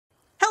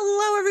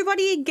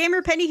everybody,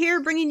 Gamer Penny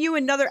here, bringing you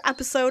another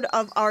episode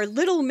of our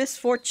Little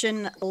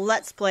Misfortune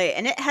Let's Play.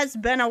 And it has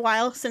been a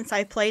while since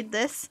I played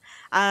this.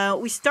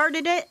 We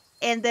started it,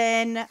 and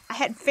then I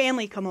had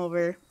family come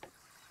over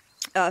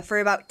for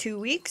about 2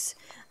 weeks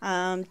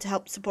to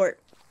help support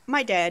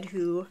my dad,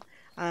 who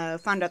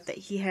found out that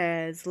he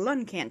has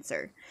lung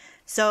cancer.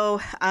 So,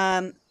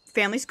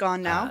 family's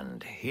gone now.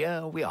 And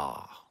here we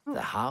are, the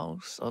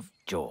house of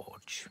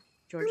George.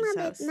 George's I'm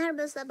a house. bit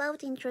nervous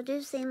about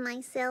introducing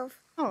myself.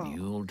 Oh.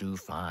 You'll do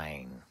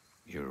fine.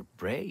 You're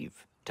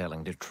brave,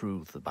 telling the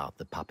truth about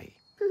the puppy.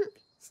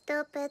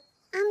 Stop it.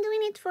 I'm doing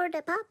it for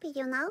the puppy,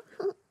 you know?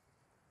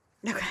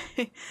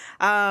 Okay.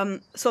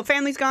 So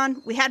family's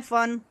gone. We had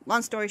fun.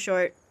 Long story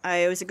short,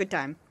 it was a good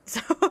time.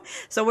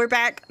 So we're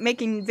back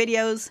making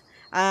videos.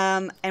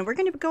 And we're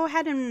going to go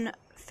ahead and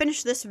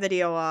finish this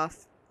video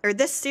off, or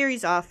this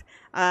series off.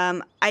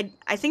 I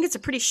think it's a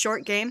pretty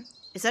short game.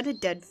 Is that a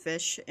dead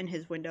fish in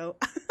his window?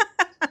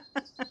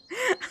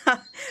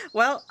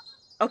 Well,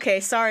 okay,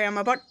 sorry, I'm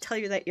about to tell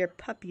you that your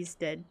puppy's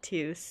dead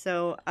too.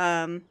 So,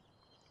 I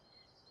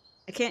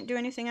can't do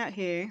anything out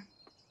here.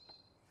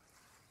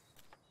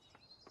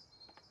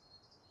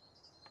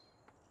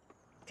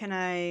 Can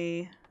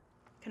I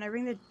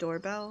ring the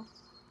doorbell?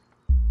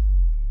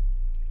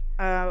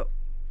 We're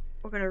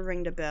gonna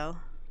ring the bell.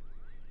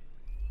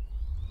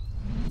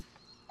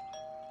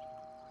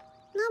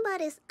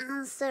 Nobody's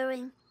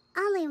answering.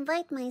 I'll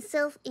invite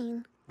myself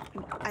in.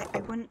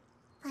 I wouldn't.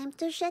 Time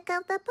to check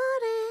out the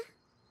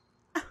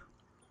party.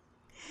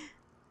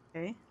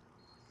 Okay.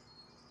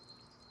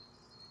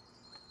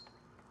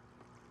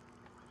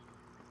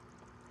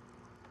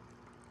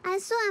 I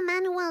saw a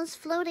man once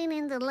floating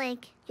in the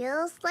lake,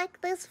 just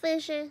like this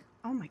fisher.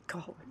 Oh my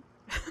god.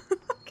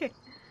 Okay.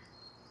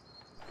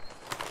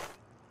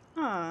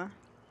 Huh.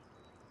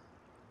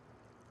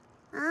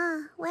 Ah,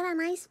 what a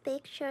nice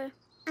picture.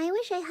 I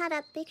wish I had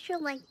a picture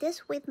like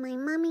this with my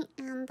mommy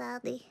and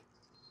daddy.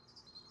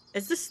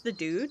 Is this the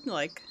dude?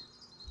 Like...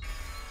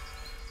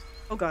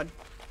 Oh god.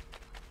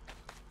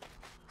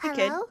 Hey,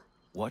 kid. Hello?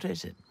 What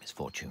is it,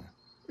 Misfortune?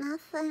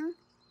 Nothing.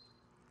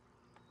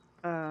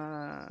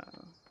 Oh,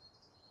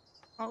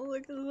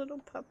 look at the little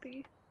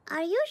puppy.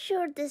 Are you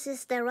sure this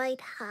is the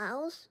right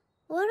house?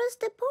 Where is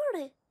the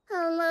party?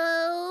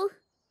 Hello?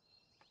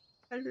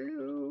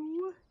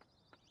 Hello?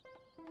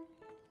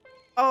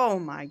 Oh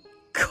my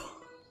god.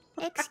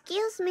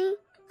 Excuse me,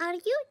 are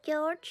you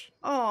George?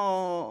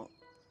 Oh.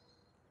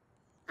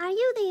 Are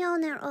you the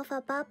owner of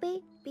a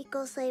puppy?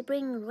 Because I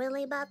bring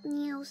really bad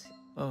news.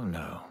 Oh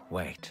no,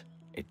 wait.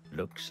 It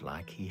looks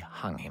like he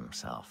hung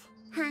himself.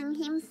 Hang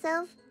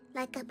himself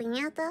like a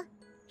piñata?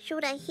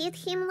 Should I hit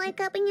him like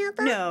a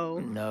piñata? No.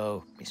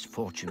 No,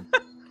 Misfortune.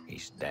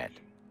 He's dead.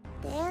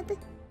 Dead?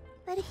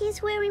 But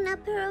he's wearing a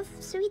pair of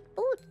sweet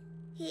boots.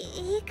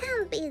 He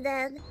can't be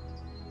dead.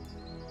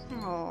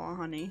 Oh,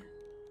 honey.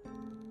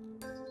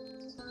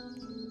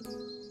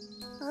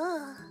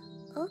 Oh,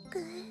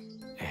 okay.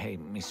 Hey,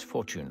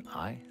 Misfortune,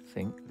 I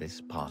think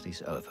this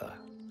party's over.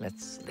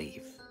 Let's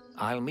leave.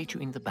 I'll meet you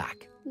in the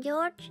back.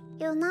 George,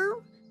 you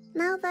know,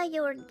 now that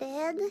you're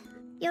dead,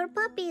 your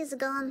puppy is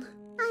gone.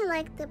 I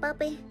like the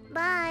puppy.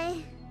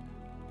 Bye.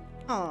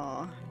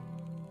 Oh.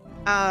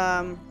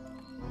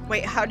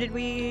 Wait, how did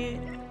we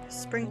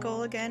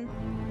sprinkle again?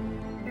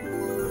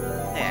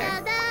 There.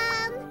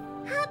 Ta-da!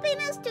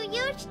 Happiness to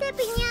George the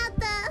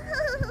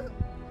piñata!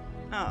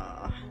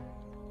 Oh.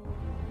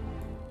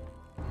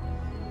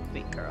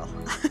 Sweet girl.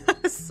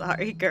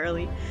 Sorry,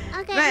 girly.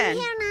 Okay, Man. I'm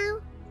here now.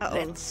 Uh-oh.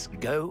 Let's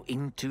go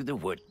into the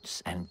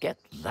woods and get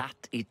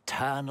that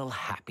eternal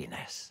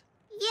happiness.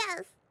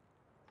 Yes.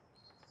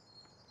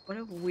 What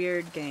a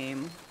weird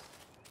game.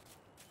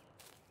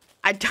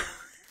 I don't...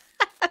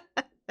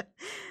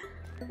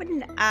 What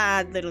an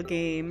odd little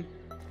game.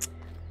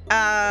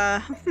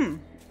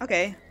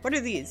 Okay. What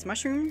are these?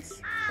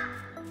 Mushrooms?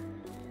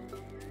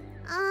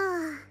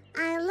 Ah,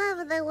 I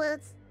love the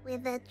woods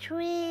with the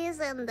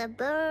trees and the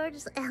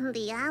birds and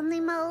the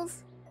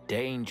animals.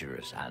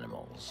 Dangerous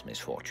animals,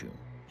 Misfortune.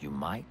 You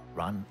might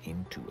run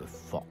into a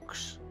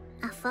fox.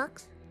 A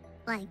fox?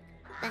 Like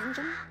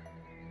Benjamin?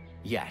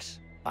 Yes,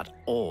 but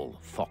all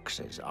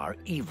foxes are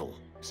evil,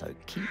 so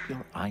keep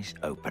your eyes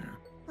open.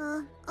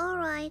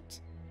 Alright.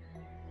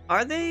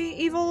 Are they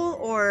evil,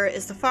 or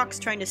is the fox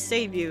trying to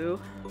save you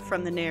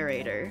from the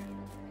narrator?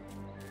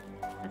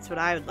 That's what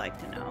I would like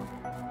to know.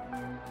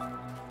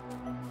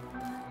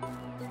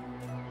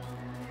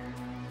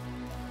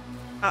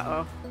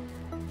 Uh-oh.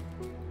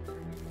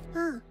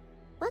 Huh.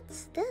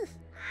 What's this?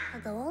 A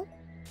doll?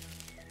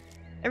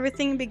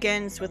 Everything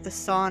begins with the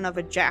song of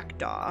a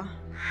jackdaw.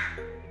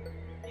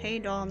 Hey,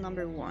 doll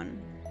number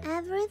 1.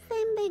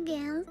 Everything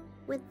begins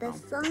with the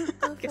song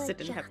of Guess a it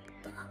didn't have...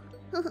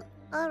 jackdaw.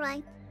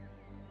 Alright.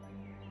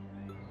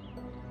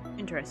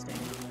 Interesting.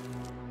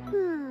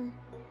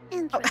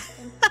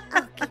 Interesting.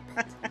 I'll keep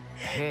it.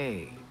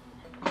 Hey,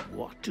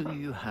 what do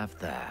you have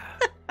there?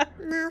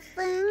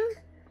 Nothing.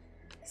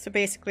 So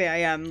basically I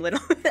am little...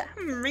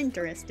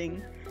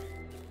 Interesting.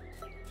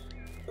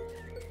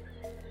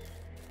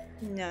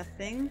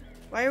 Nothing.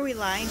 Why are we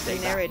lying to Stay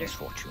the back, narrator?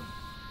 Misfortune.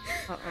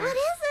 What Uh-oh. is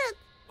it?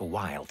 A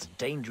wild,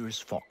 dangerous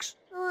fox.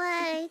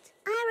 Wait,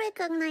 I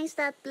recognize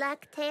that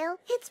black tail.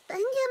 It's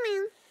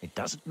Benjamin. It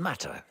doesn't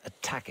matter.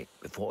 Attack it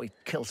before it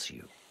kills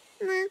you.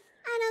 Nah,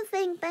 I don't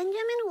think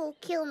Benjamin will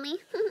kill me.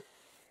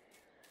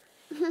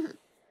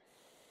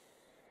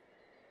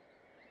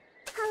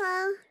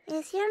 Hello,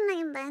 is your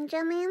name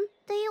Benjamin?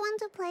 Do you want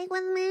to play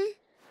with me?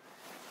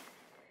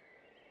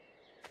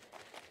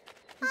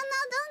 Oh no,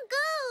 don't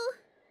go!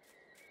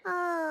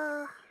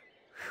 Oh.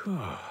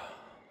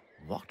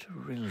 What a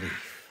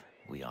relief.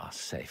 We are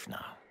safe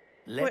now.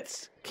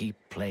 Let's keep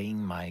playing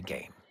my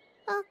game.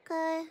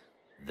 Okay.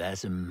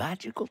 There's a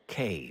magical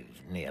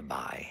cave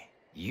nearby.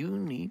 You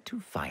need to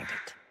find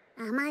it.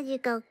 A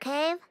magical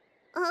cave?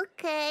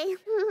 Okay.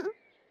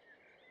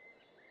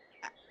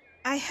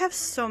 I have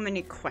so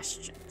many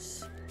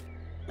questions.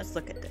 Let's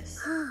look at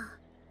this.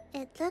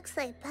 It looks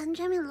like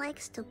Benjamin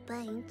likes to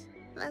paint.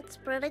 That's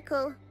pretty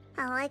cool.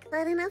 I like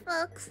that in a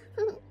fox.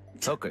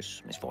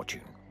 Focus,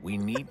 Misfortune. We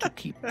need to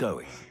keep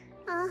going.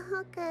 Oh,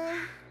 okay.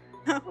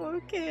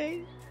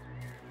 Okay.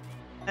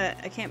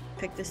 I can't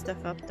pick this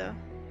stuff up though.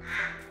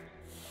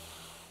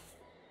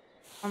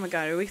 Oh my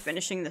god, are we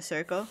finishing the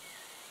circle?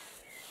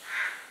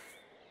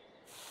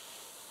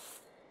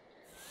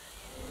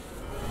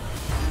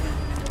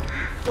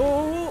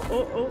 Oh.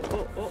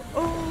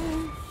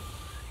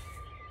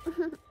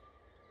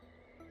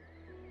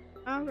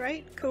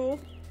 Alright, cool.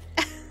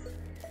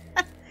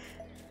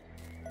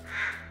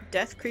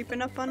 Death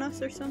creeping up on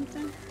us or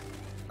something?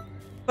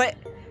 But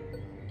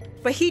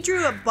he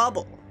drew a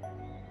bubble.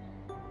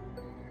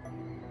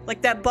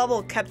 Like that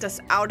bubble kept us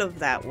out of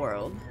that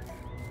world.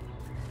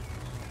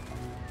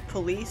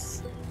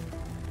 Police.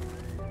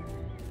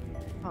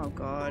 Oh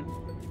god.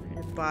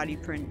 There's a body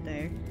print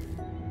there.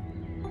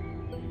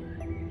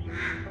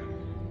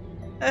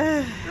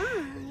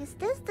 Is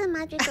this the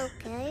magical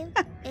cave?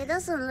 It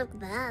doesn't look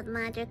that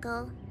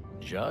magical.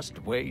 Just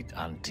wait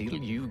until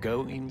you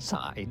go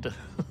inside.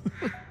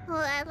 Oh,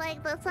 I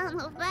like the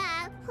sound of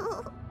that.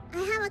 I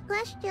have a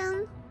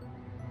question.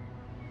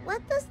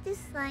 What does this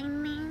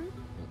sign mean?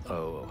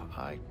 Oh,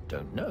 I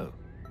don't know.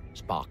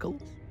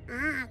 Sparkles?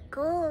 Ah,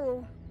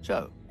 cool.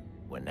 So,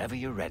 whenever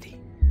you're ready.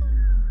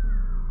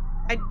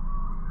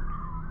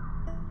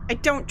 I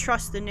don't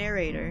trust the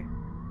narrator.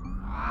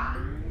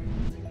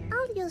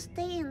 I'll just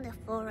stay in the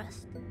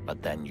forest.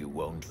 But then you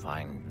won't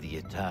find the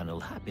eternal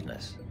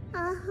happiness.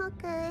 Oh,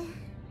 okay.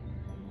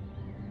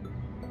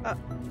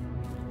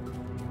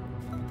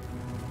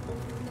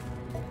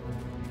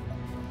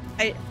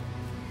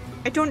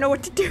 I don't know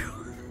what to do.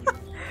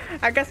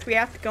 I guess we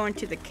have to go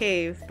into the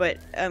cave, but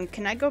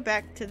can I go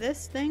back to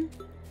this thing?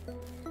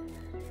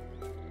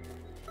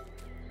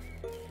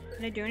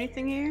 Can I do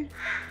anything here?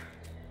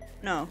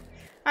 No.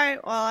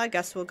 Alright, well I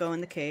guess we'll go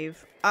in the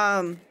cave.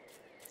 I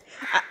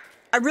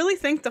really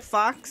think the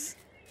fox...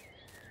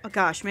 Oh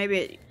gosh,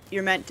 maybe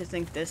you're meant to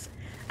think this.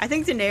 I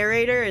think the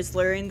narrator is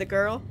luring the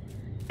girl,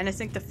 and I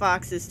think the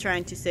fox is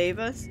trying to save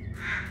us.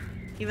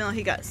 Even though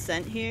he got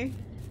sent here.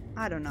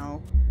 I don't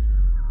know.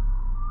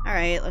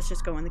 Alright, let's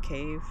just go in the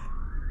cave.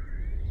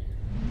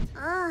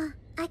 Oh,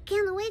 I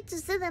can't wait to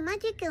see the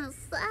magic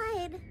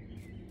inside.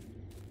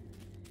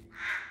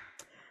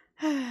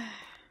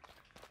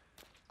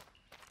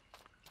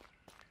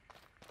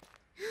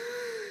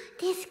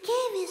 This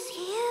cave is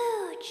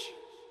huge.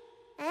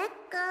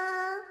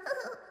 Echo.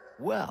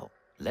 Well,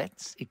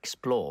 let's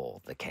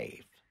explore the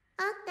cave.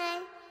 Okay.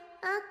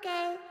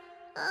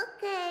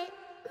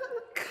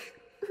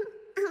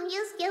 I'm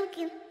just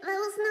joking. There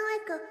was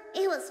no echo.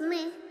 It was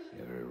me.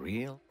 You're a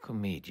real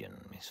comedian,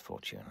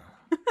 Misfortune.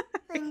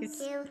 Thank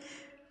you.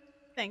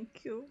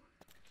 Thank you.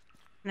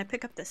 Can I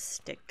pick up this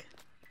stick?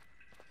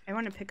 I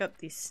want to pick up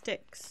these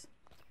sticks.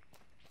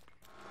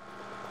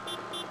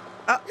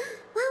 Oh!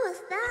 What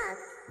was that?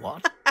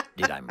 What?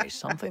 Did I miss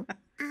something?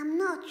 I'm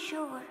not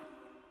sure.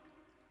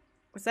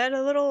 Was that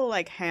a little,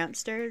 like,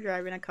 hamster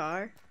driving a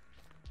car?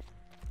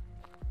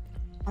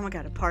 Oh my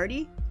god, a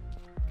party?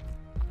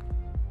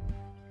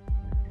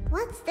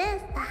 What's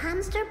this? A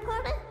hamster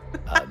party?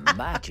 A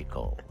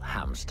magical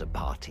hamster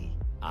party.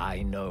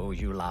 I know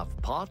you love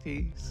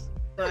parties.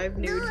 Live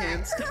nude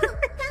hamster.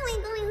 Can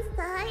we go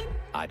inside?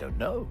 I don't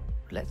know.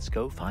 Let's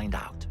go find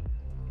out.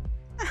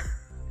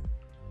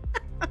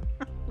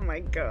 Oh my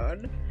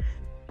god.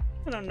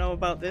 I don't know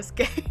about this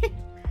game.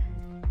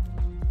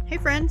 Hey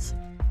friends.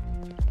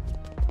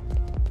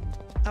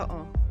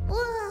 Uh-oh.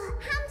 Whoa,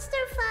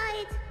 hamster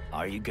fight!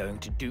 Are you going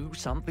to do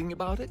something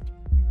about it?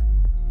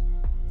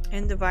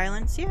 End the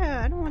violence?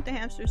 Yeah, I don't want the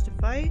hamsters to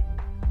fight.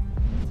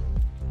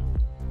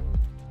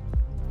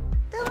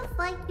 Don't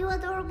fight, you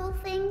adorable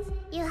things.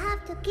 You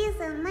have to kiss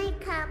and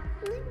make up.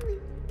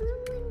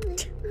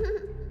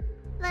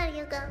 There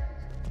you go.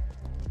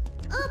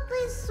 Oh,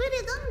 please,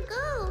 sweetie, don't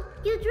go.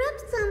 You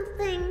dropped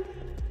something.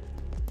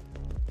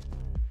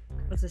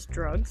 Was this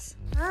drugs?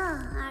 Oh,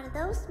 are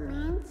those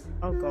mints?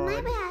 Oh god.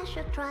 Maybe I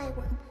should try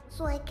one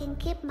so I can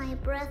keep my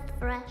breath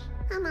fresh.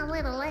 I'm a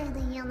little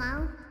lady, you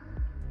know.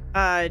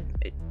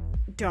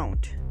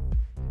 Don't.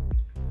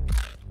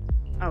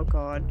 Oh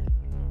god.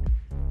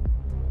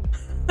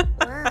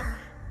 Wow,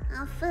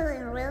 I'm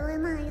feeling really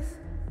nice.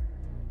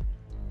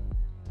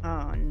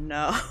 Oh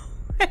no.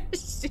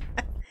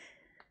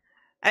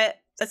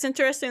 That's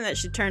interesting that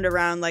she turned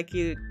around. Like,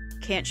 you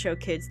can't show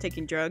kids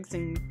taking drugs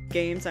in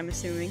games, I'm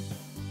assuming.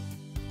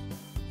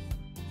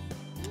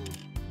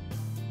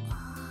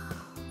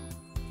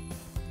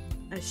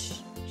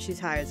 She's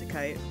high as a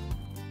kite.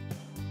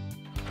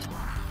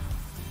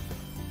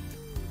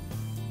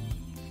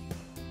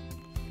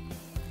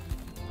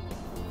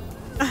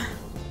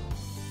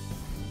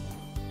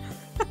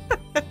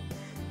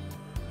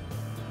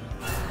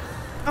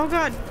 Oh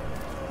god.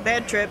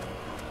 Bad trip.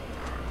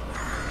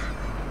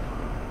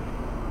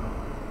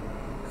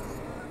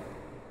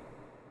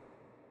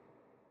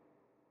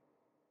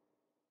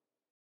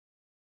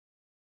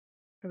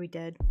 Are we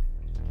dead?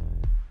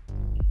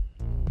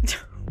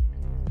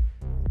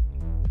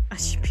 Oh,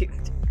 she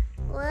puked.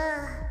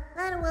 Wow,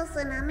 that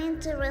wasn't a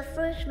minty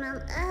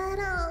refreshment at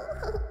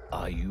all.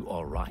 Are you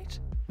all right,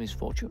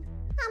 Misfortune?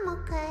 I'm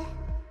okay.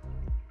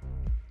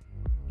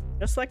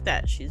 Just like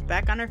that, she's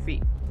back on her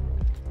feet.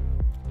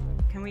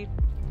 Can we...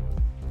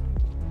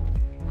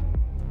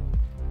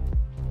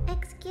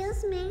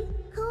 Excuse me,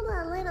 how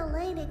that little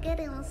lady get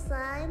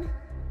inside?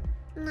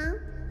 No,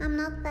 I'm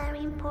not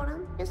very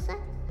important, you said?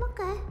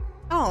 Okay.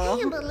 Can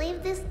you Oh,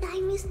 believe this guy,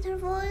 Mr.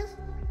 Voice?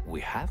 We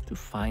have to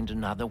find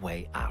another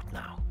way out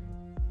now.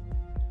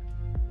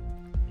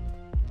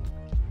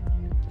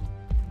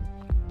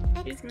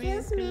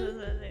 Excuse me?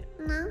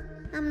 No,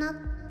 I'm not.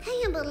 Can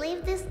you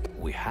believe this?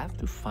 We have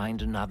to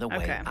find another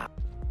way Okay. out.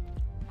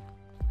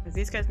 Are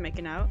these guys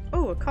making out?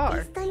 Oh, a car.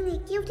 These tiny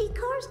cutie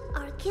cars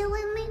are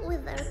killing me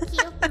with their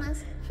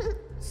cuteness.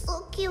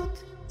 So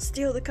cute.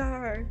 Steal the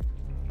car.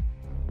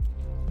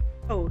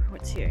 Oh,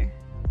 what's here?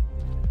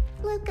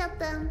 Look at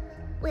them.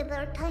 With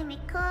their tiny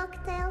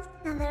cocktails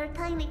and their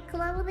tiny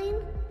clothing.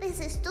 This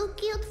is too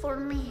cute for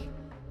me.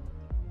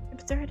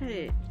 But they're at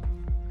a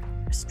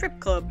strip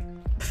club.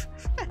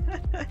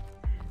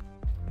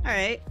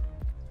 Alright.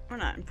 We're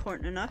not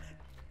important enough.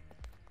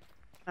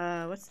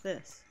 What's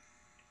this?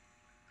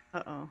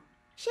 Uh-oh.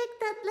 Check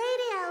that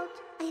lady out.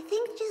 I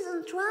think she's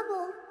in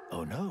trouble.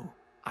 Oh no,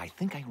 I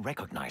think I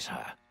recognize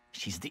her.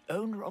 She's the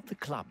owner of the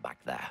club back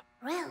there.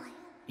 Really?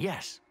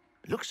 Yes,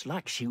 looks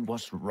like she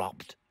was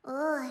robbed.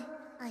 Oh,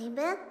 I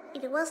bet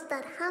it was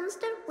that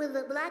hamster with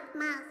the black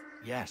mask.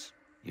 Yes,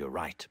 you're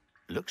right.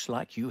 Looks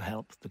like you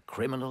helped the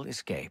criminal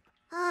escape.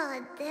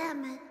 Oh,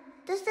 damn it.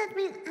 Does that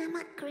mean I'm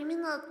a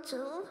criminal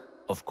too?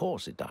 Of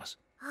course it does.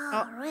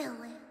 Oh,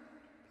 really?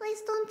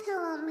 Please don't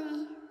tell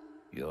me.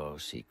 Your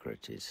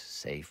secret is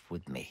safe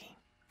with me.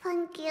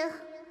 Thank you.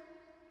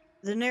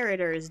 The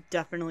narrator is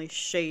definitely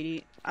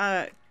shady.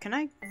 Can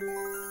I...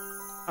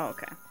 Oh,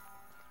 okay.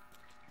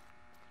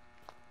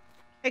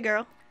 Hey,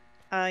 girl.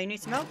 You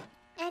need some help?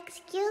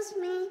 Excuse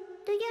me.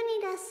 Do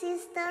you need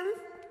assistance?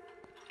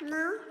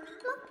 No?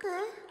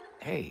 Okay.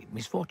 Hey,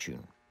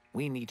 Misfortune,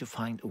 we need to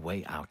find a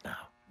way out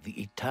now.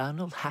 The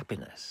eternal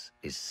happiness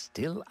is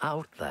still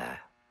out there.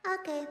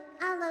 Okay,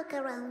 I'll look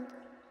around.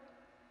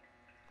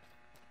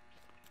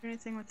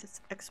 Anything with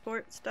this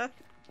export stuff?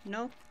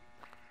 No?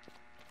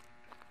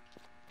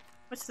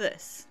 What's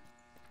this?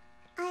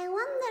 I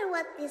wonder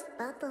what this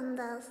button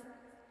does.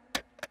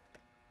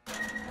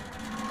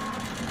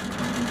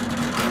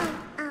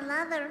 A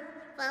ladder.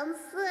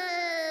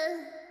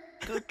 Fancy.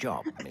 Good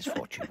job,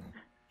 Misfortune.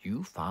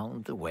 You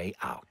found the way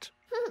out.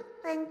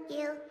 Thank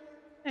you.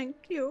 Thank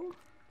you.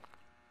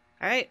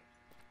 Alright.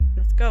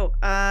 Let's go.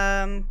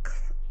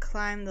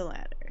 Climb the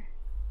ladder.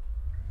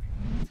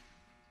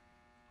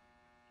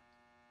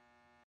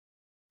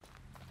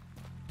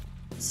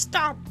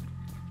 Stop!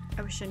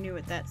 I wish I knew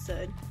what that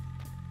said.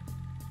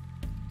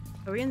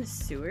 Are we in the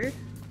sewer? Is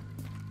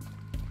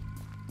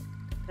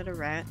that a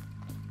rat?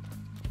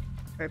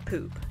 Or a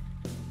poop?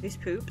 These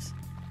poops?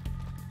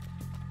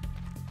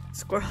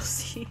 Squirrel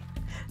seed?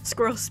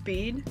 Squirrel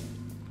speed?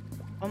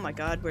 Oh my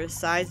god, we're the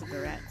size of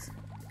the rats.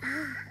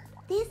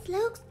 This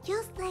looks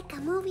just like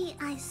a movie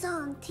I saw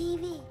on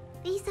TV.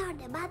 These are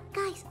the bad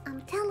guys,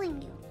 I'm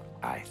telling you.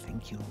 I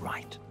think you're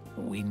right.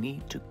 We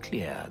need to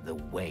clear the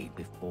way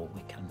before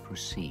we can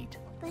proceed.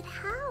 But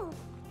how?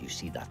 You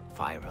see that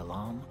fire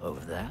alarm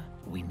over there?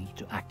 We need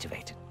to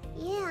activate it.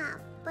 Yeah,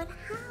 but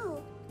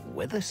how?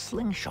 With a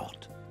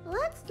slingshot.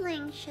 What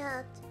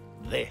slingshot?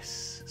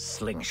 This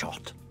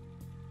slingshot.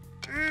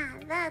 Ah,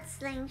 that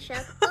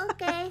slingshot.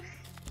 Okay.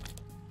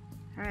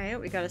 Alright,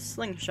 we got a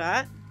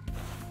slingshot.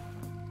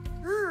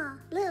 Ah,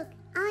 look,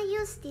 I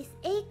use these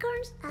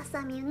acorns as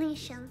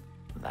ammunition.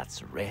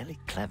 That's really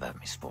clever,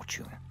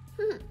 Misfortune.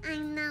 I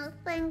know,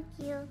 thank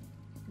you.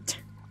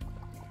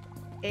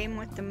 Aim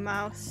with the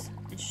mouse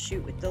and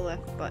shoot with the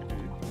left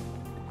button.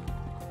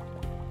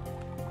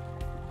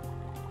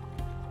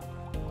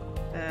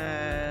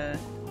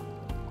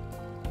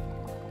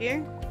 Here?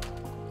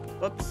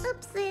 Whoops.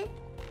 Oopsie,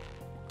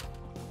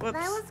 Whoops.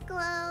 that was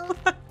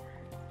close.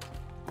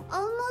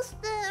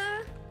 Almost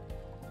there.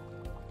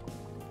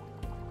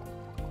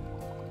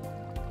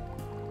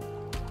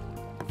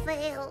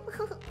 Fail.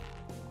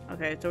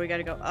 Okay, so we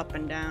gotta go up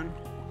and down.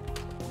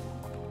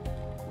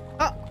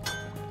 Oh!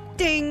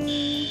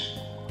 Ding!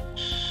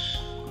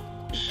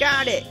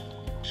 Got it!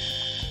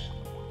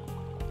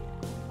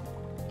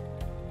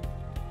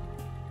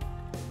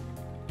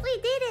 We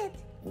did it!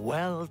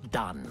 Well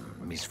done,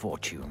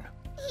 Misfortune.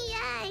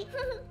 Yay!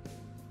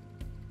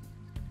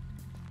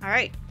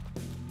 Alright.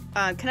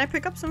 Can I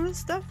pick up some of this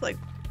stuff? Like,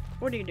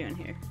 what are you doing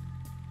here?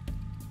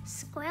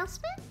 Squirrel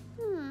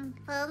spin?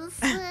 Fun.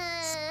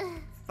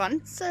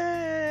 Fun?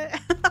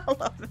 I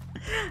love it.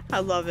 I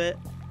love it.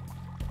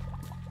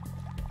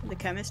 The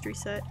chemistry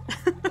set.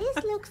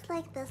 This looks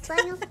like the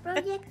science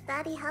project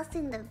Daddy has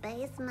in the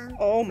basement.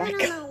 Oh my I don't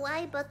god. know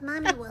why, but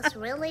Mommy was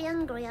really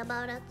angry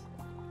about it.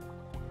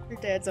 Your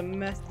dad's a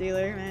meth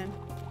dealer, man.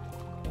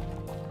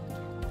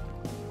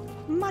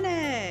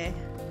 Money!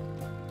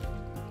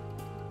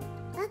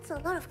 That's a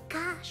lot of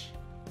cash.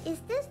 Is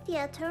this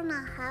the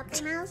eternal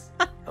happiness?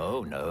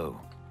 Oh no.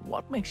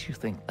 What makes you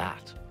think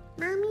that?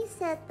 Mommy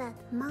said that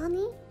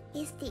money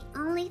is the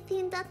only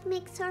thing that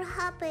makes her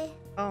happy.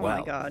 Oh my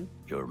Well, god.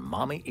 Your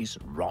mommy is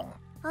wrong.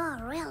 Oh,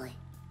 really?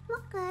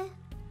 Okay.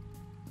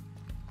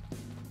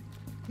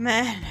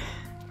 Man,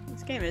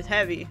 this game is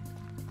heavy.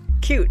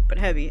 Cute, but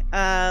heavy.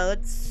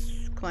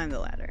 Let's climb the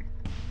ladder.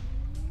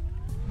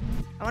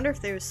 I wonder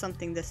if there was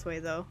something this way,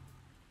 though.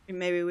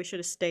 Maybe we should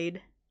have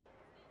stayed.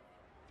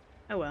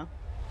 Oh well.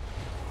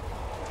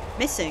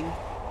 Missing?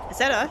 Is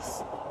that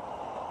us?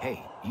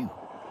 Hey, you,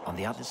 on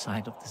the other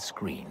side of the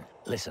screen.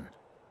 Listen,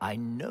 I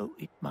know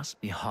it must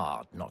be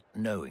hard not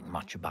knowing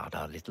much about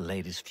our little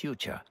lady's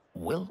future.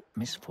 Will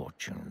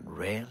Misfortune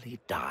really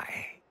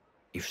die?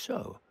 If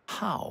so,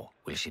 how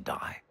will she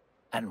die?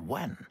 And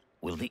when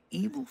will the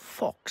evil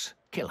fox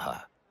kill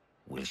her?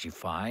 Will she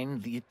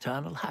find the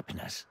eternal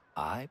happiness?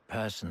 I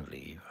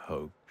personally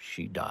hope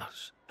she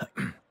does.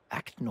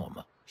 Act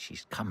normal.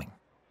 She's coming.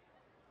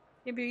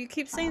 Yeah, but you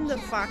keep saying the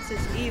fox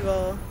is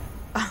evil.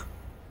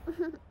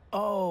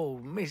 Oh,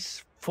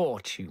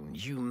 Misfortune,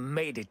 you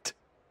made it.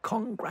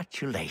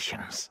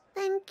 Congratulations.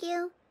 Thank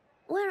you.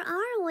 Where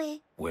are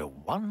we? We're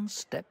one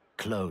step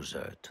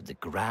closer to the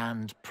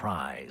grand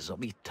prize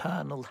of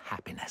eternal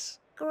happiness.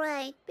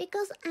 Great,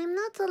 because I'm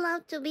not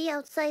allowed to be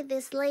outside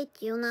this late,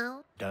 you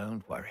know.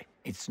 Don't worry,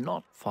 it's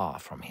not far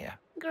from here.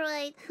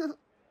 Great.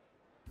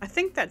 I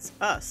think that's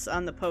us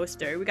on the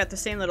poster. We got the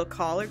same little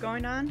collar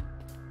going on.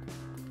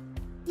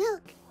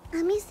 Look, a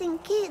missing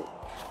kid.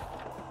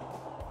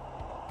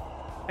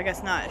 I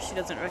guess not. She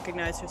doesn't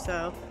recognize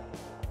herself.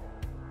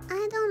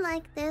 I don't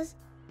like this.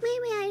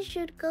 Maybe I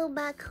should go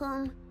back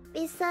home.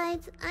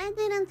 Besides, I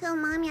didn't tell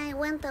Mommy I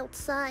went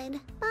outside.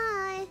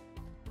 Bye.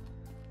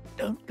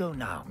 Don't go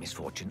now,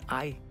 Misfortune.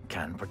 I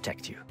can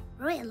protect you.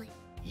 Really?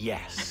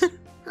 Yes.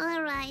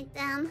 Alright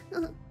then.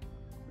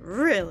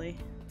 Really?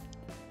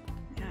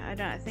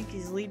 Yeah, I think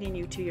he's leading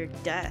you to your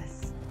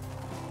death.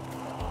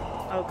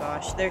 Oh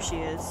gosh, there she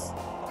is.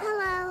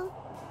 Hello.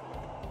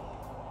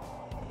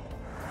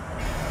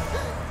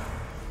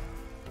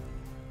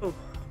 Oh.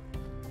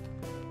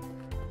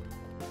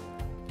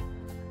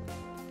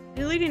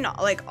 You're leading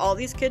like all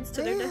these kids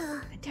to their death?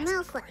 Ugh, Fantastic.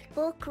 smells like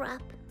bull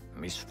crap.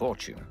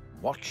 Misfortune,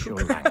 watch your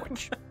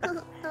language.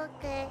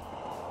 Okay.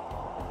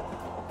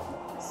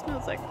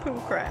 Smells like poo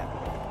crap.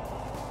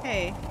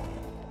 Hey.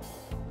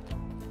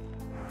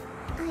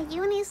 A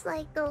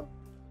unicycle.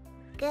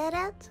 Get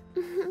it?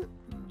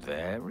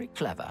 Very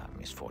clever,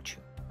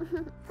 Misfortune.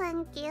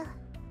 Thank you.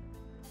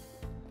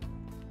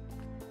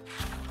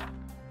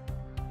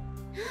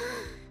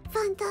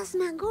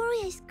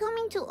 Phantasmagoria is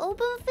coming to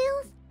open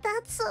fields?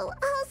 That's so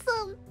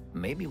awesome!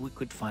 Maybe we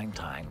could find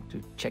time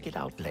to check it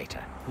out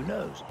later. Who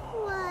knows?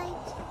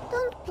 Right.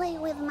 Don't play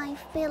with my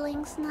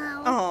feelings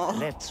now. Oh.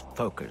 Let's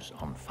focus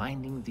on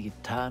finding the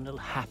eternal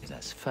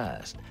happiness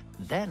first.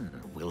 Then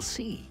we'll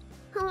see.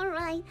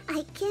 Alright,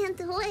 I can't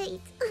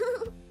wait.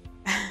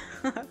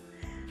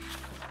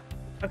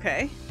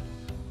 Okay.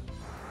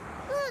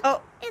 Look,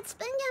 Oh. it's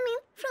Benjamin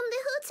from the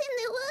Hoots in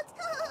the Woods.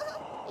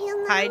 You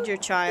know, Hide your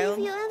child.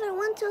 if you ever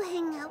want to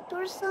hang out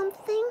or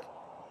something,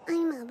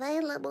 I'm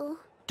available.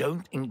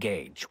 Don't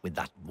engage with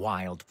that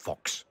wild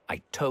fox.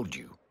 I told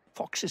you,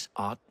 foxes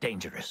are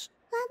dangerous.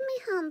 Let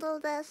me handle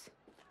this.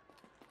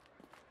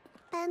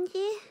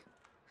 Benji,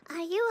 are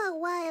you a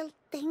wild,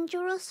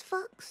 dangerous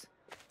fox?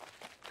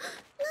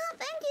 No,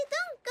 Benji,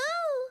 don't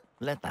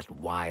go! Let that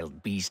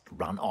wild beast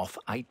run off.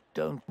 I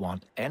don't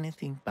want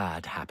anything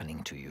bad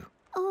happening to you.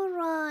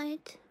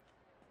 Alright.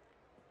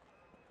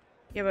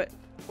 Yeah,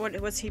 but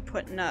what's he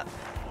putting up?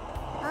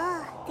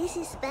 Ah, this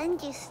is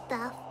Benji's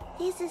stuff.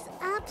 This is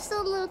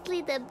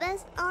absolutely the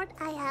best art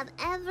I have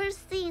ever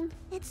seen.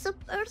 It's so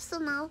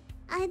personal.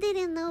 I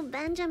didn't know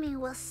Benjamin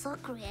was so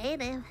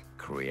creative.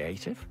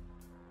 Creative?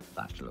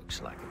 That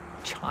looks like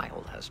a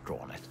child has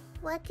drawn it.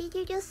 What did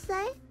you just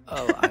say?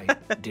 Oh, I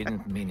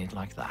didn't mean it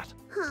like that.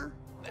 Huh.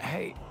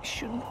 Hey,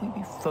 shouldn't we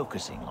be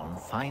focusing on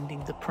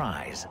finding the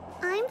prize?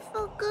 I'm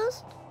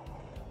focused.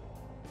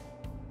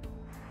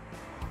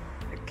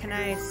 Can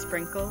I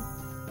sprinkle?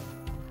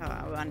 Oh,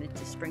 I wanted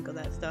to sprinkle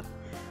that stuff.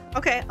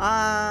 Okay,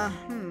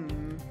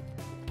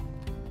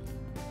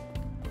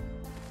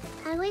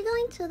 Are we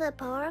going to the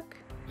park?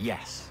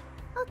 Yes.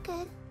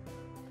 Okay.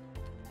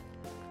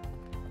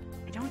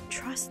 I don't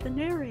trust the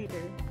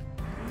narrator.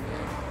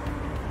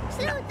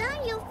 Slow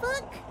down, you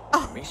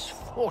fuck!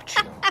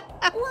 Misfortune.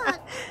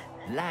 What?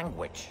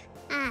 Language.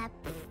 Ah,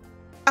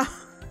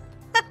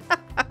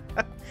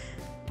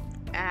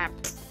 Ah,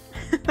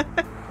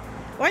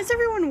 why is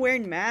everyone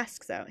wearing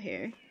masks out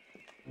here?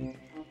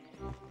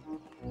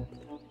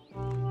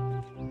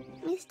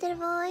 Mr.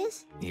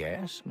 Voice,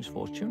 Yes,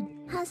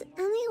 Misfortune? has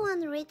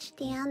anyone reached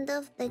the end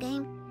of the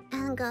game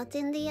and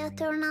gotten the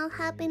eternal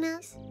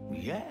happiness?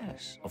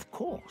 Yes, of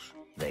course.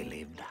 They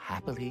lived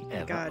happily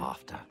ever God.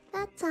 after.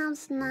 That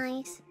sounds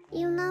nice.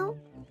 You know,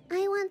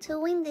 I want to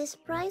win this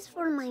prize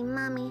for my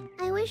mommy.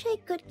 I wish I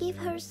could give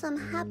her some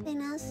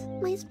happiness.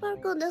 My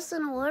sparkle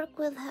doesn't work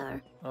with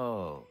her.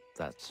 Oh,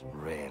 that's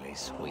really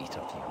sweet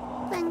of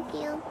you. Thank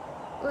you.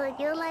 Would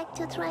you like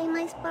to try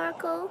my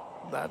sparkle?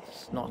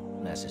 That's not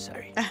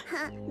necessary.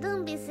 Ha,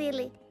 don't be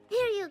silly.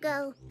 Here you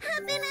go.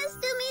 Happiness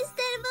to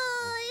Mr.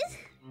 Voice!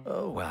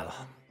 Oh, well,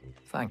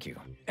 thank you.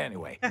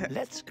 Anyway,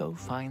 let's go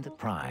find the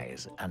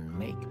prize and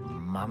make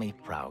Mummy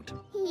proud.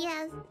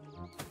 Yes.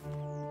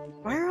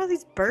 Why are all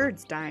these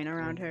birds dying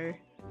around her?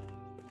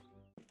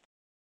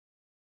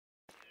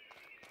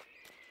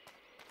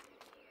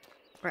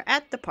 We're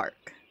at the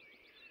park.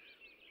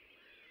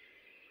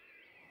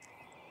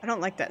 I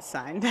don't like that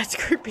sign. That's a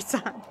creepy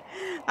sign.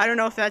 I don't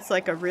know if that's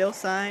like a real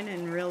sign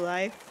in real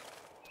life.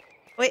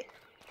 Wait.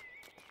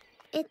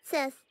 It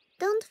says,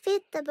 don't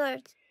feed the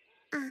birds.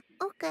 Ah,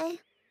 okay.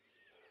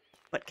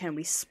 But can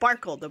we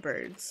sparkle the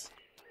birds?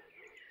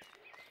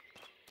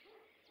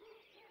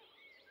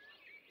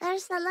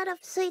 There's a lot of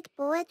sweet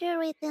poetry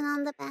written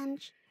on the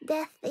bench.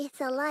 Death is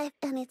alive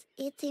and it's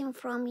eating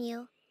from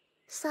you.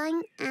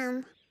 Sign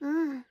Anne.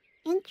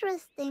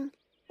 Interesting.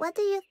 What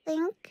do you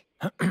think?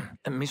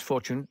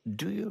 Misfortune,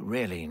 do you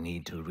really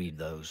need to read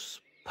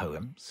those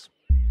poems?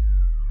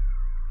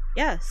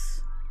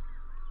 Yes.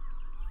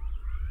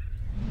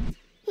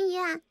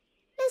 Yeah.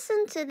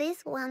 Listen to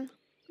this one.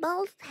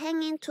 Balls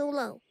hanging too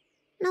low.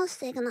 No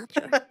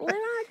signature. Where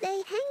are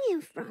they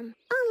hanging from?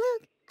 Oh,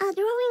 look. A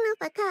drawing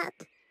of a cat.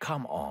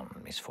 Come on,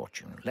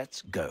 Misfortune,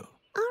 let's go.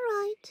 All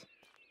right.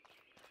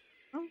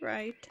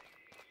 Alright.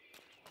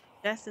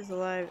 Death is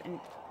alive and...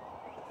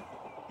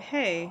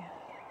 Hey.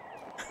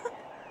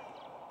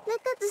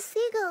 Look at the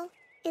seagull.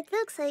 It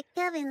looks like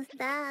Kevin's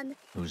dad.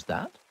 Who's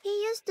that? He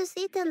used to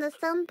sit in the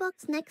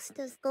sandbox next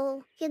to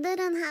school. He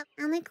didn't have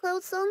any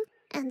clothes on,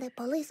 and the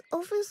police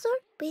officer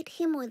beat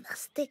him with a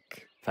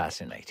stick.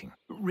 Fascinating.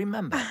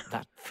 Remember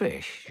that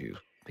fish you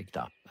picked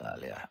up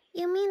earlier?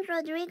 You mean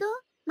Rodrigo?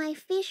 My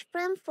fish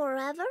friend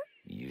forever?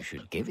 You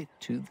should give it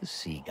to the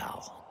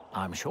seagull.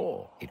 I'm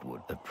sure it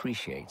would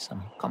appreciate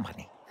some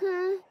company.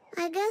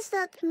 I guess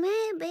that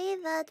maybe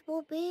that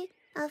will be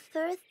a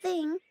fair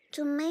thing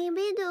to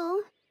maybe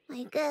do.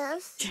 I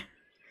guess.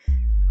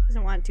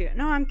 Doesn't want to.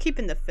 No, I'm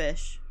keeping the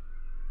fish.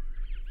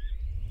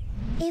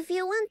 If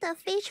you want a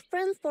fish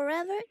friend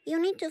forever,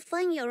 you need to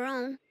find your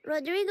own.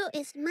 Rodrigo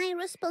is my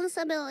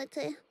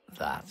responsibility.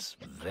 That's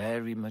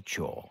very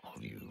mature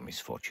of you,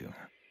 Misfortune.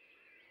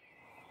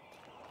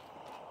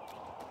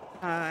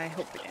 I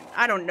hope we didn't.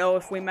 I don't know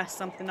if we messed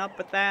something up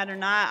with that or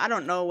not. I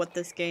don't know what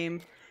this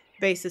game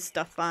bases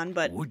stuff on,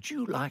 but... Would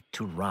you like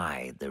to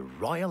ride the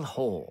royal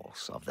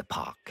horse of the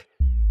park?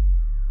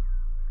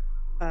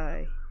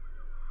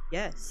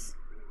 Yes.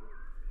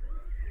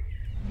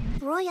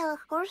 Royal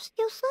horse,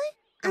 you say?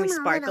 Can we I'm a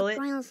sparkle little it?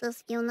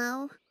 princess, you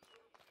know.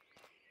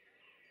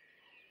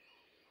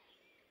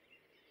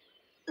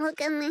 Look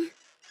at me.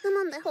 I'm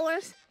on the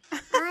horse.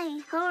 Hi,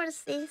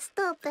 horsey,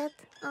 stop it.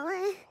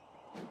 Oh.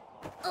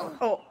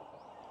 Oh.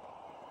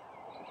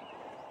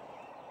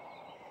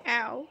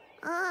 Ow.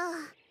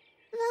 Ah,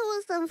 that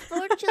was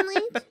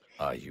unfortunate.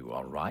 Are you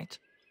all right?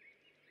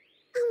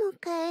 I'm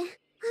okay.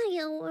 Are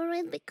you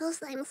worried because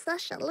I'm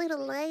such a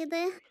little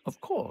lady? Of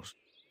course.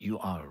 You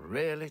are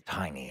really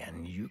tiny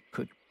and you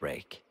could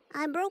break.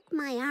 I broke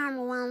my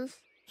arm once.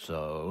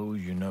 So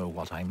you know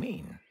what I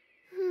mean.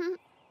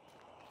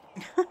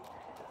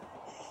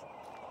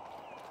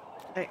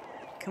 Hey,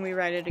 can we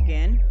ride it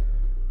again?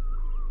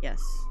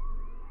 Yes.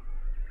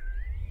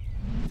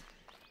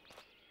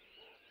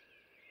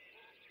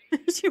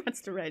 She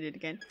wants to ride it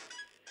again.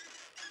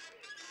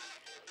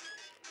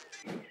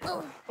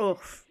 Oh,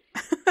 Oof.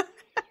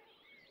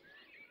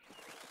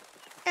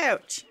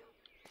 Ouch.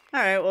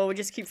 Alright, well, we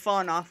just keep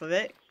falling off of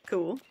it.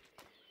 Cool.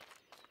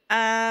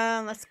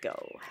 Let's go.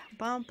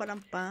 Bum ba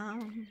dum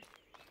bum.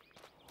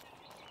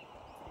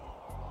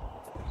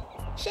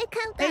 check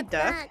out Hey, that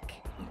Duck. duck.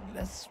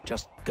 Let's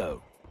just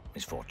go,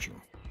 Misfortune.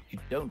 You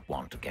don't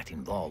want to get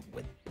involved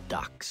with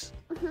ducks.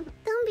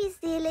 Don't be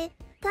silly.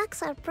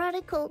 Ducks are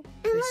pretty cool.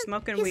 And He's look,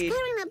 smoking he's weed.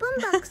 carrying a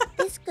boombox.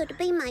 This could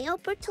be my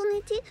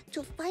opportunity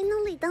to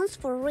finally dance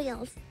for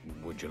reals.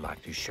 Would you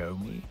like to show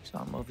me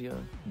some of your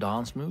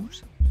dance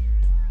moves?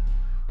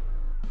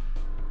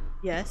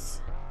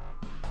 Yes.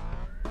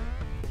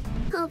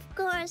 Of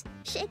course.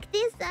 Check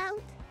this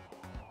out.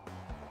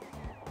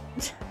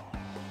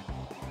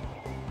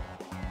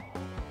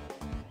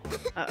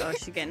 Uh-oh,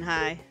 she's getting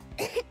high.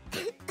 Oh,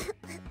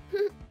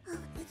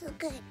 it's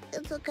okay.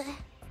 It's okay.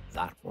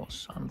 That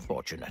was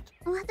unfortunate.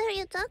 What are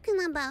you talking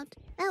about?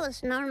 That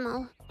was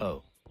normal.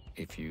 Oh,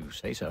 if you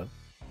say so.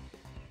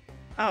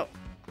 Oh.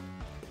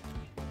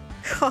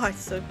 God,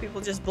 so people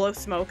just blow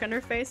smoke on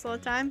her face all the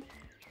time?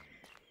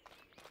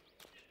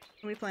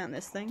 Can we play on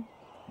this thing?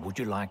 Would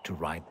you like to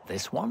ride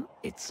this one?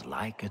 It's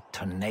like a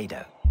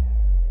tornado.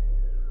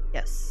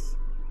 Yes.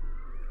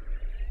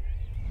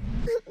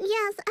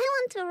 Yes, I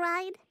want to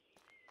ride.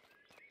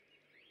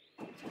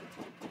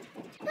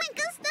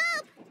 Mika,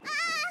 stop!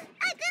 Ah,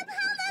 I can't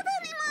hold it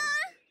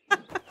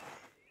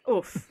anymore!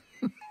 Oof.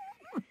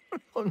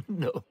 Oh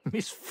no,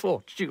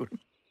 misfortune.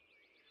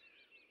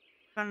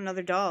 Found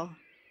another doll.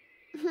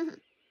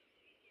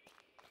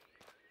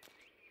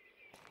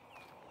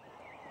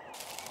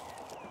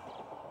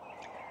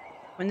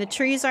 When the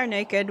trees are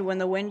naked, when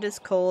the wind is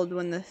cold,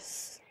 when the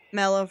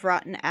smell of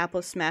rotten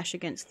apples smash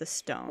against the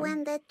stone.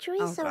 When the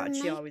trees Oh are God,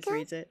 she naked, always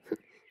reads it.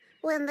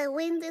 when the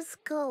wind is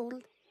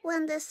cold,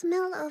 when the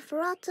smell of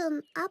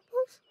rotten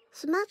apples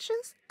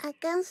smashes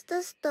against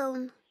the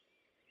stone.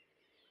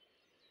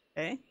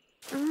 Okay.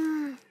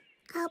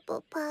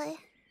 Apple pie.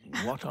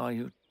 What are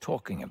you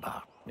talking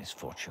about,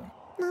 Misfortune?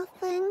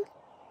 Nothing.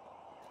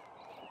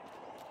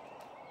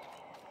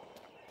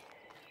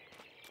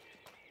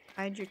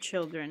 Hide your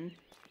children.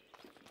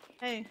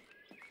 Hey.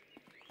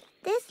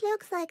 This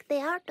looks like the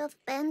art of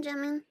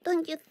Benjamin,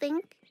 don't you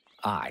think?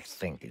 I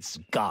think it's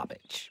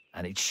garbage,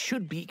 and it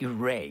should be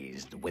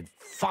erased with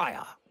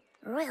fire.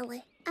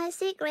 Really? I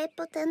see great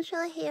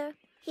potential here.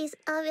 He's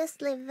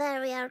obviously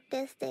very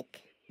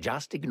artistic.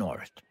 Just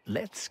ignore it.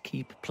 Let's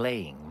keep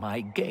playing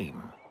my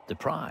game. The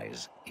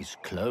prize is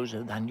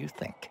closer than you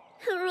think.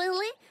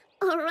 Really?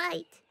 All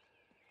right.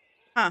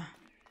 Huh.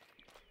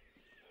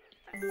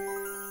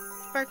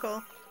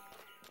 Sparkle.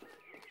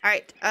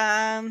 Alright,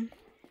 I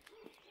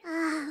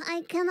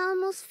can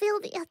almost feel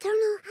the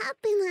eternal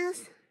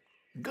happiness.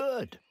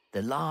 Good.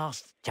 The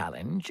last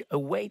challenge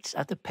awaits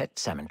at the pet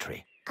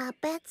cemetery. A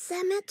pet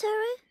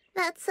cemetery?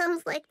 That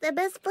sounds like the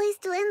best place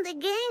to end the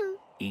game.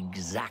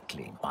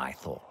 Exactly my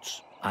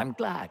thoughts. I'm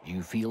glad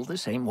you feel the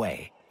same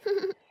way.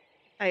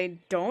 I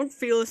don't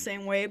feel the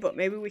same way, but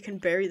maybe we can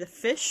bury the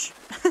fish.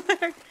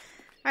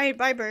 Alright,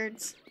 bye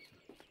birds.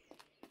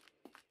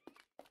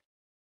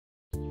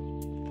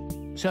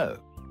 So,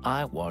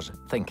 I was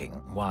thinking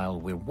while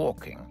we're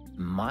walking,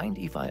 mind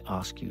if I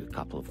ask you a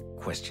couple of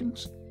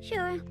questions?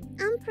 Sure,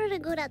 I'm pretty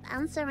good at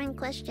answering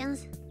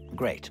questions.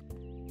 Great.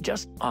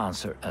 Just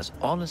answer as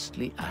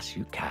honestly as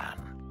you can.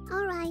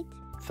 All right.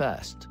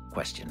 First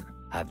question.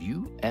 Have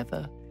you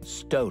ever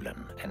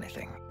stolen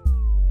anything?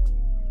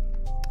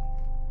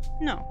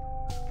 No.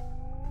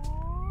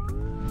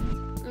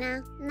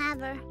 No,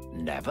 never.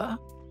 Never?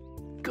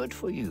 Good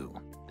for you.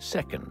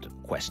 Second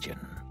question.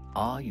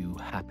 Are you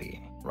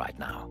happy right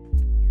now?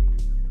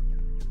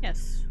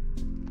 Yes.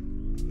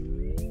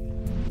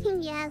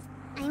 Yes,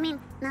 I mean,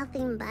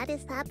 nothing bad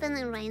is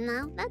happening right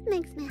now. That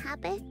makes me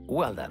happy.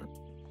 Well then,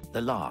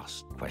 the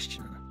last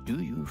question.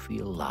 Do you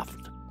feel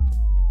loved?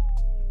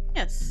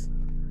 Yes.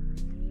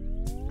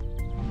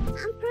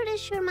 I'm pretty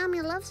sure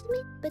Mommy loves me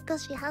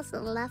because she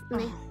hasn't left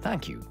me.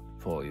 Thank you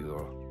for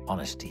your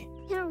honesty.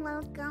 You're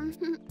welcome.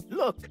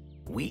 Look,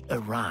 we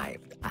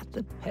arrived at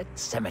the pet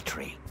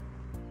cemetery.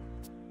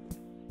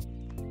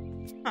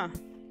 Huh.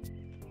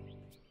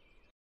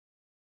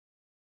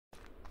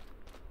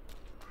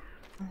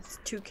 There's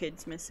 2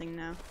 kids missing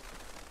now.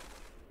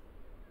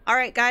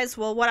 Alright guys,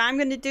 well what I'm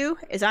going to do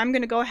is I'm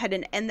going to go ahead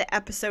and end the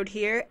episode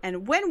here,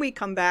 and when we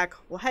come back,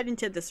 we'll head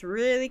into this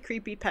really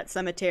creepy pet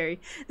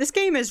cemetery. This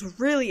game is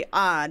really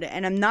odd,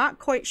 and I'm not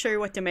quite sure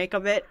what to make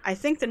of it. I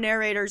think the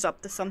narrator's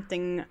up to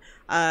something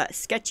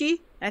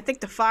sketchy, and I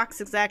think the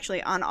fox is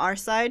actually on our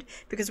side,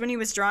 because when he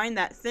was drawing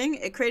that thing,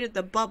 it created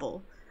the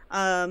bubble.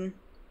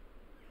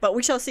 But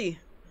we shall see.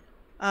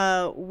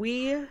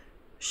 We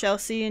shall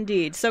see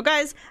indeed. So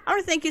guys, I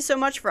want to thank you so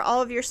much for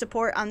all of your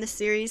support on this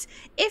series.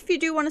 If you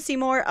do want to see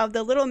more of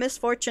the Little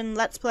Misfortune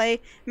Let's Play,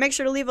 make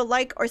sure to leave a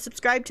like or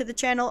subscribe to the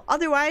channel.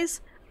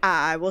 Otherwise,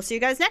 I will see you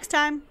guys next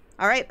time.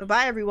 Alright,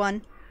 bye-bye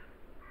everyone.